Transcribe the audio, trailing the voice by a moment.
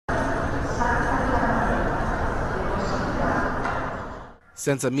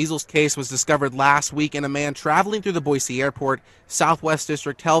Since a measles case was discovered last week in a man traveling through the Boise airport, Southwest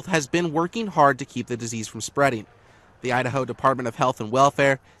District Health has been working hard to keep the disease from spreading. The Idaho Department of Health and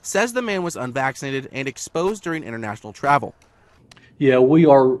Welfare says the man was unvaccinated and exposed during international travel. Yeah, we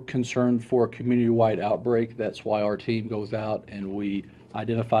are concerned for a community-wide outbreak. That's why our team goes out and we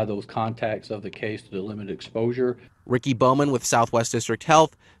identify those contacts of the case to limit exposure. Ricky Bowman with Southwest District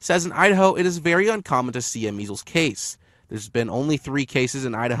Health says in Idaho it is very uncommon to see a measles case. There's been only 3 cases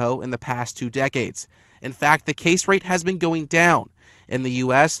in Idaho in the past 2 decades. In fact, the case rate has been going down. In the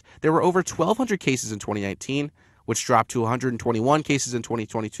U.S., there were over 1,200 cases in 2019, which dropped to 121 cases in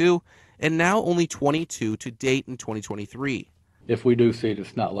 2022, and now only 22 to date in 2023. If we do see it,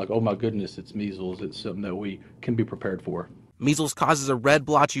 it's not like, oh my goodness, it's measles. It's something that we can be prepared for. Measles causes a red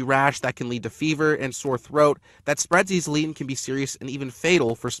blotchy rash that can lead to fever and sore throat that spreads easily and can be serious and even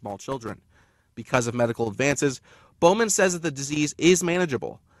fatal for small children. Because of medical advances, Bowman says that the disease is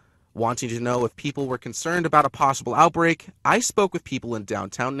manageable. Wanting to know if people were concerned about a possible outbreak, I spoke with people in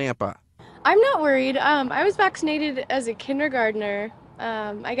downtown Nampa. I'm not worried. I was vaccinated as a kindergartner.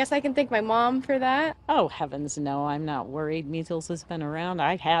 I guess I can thank my mom for that. Oh, heavens no, I'm not worried. Measles has been around.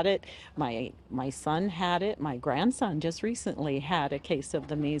 I had it. My son had it. My grandson just recently had a case of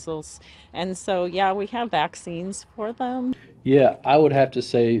the measles. And so, yeah, we have vaccines for them. Yeah, I would have to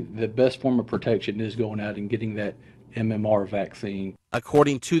say the best form of protection is going out and getting that MMR vaccine.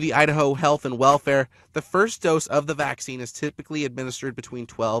 According to the Idaho Health and Welfare, the first dose of the vaccine is typically administered between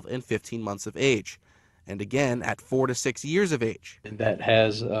 12 and 15 months of age, and again at 4 to 6 years of age. And that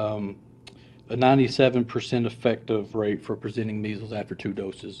has a 97% effective rate for presenting measles after 2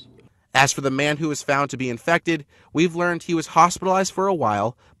 doses. As for the man who was found to be infected, we've learned he was hospitalized for a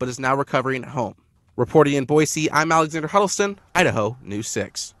while, but is now recovering at home. Reporting in Boise, I'm Alexander Huddleston, Idaho News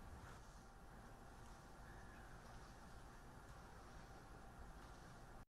 6.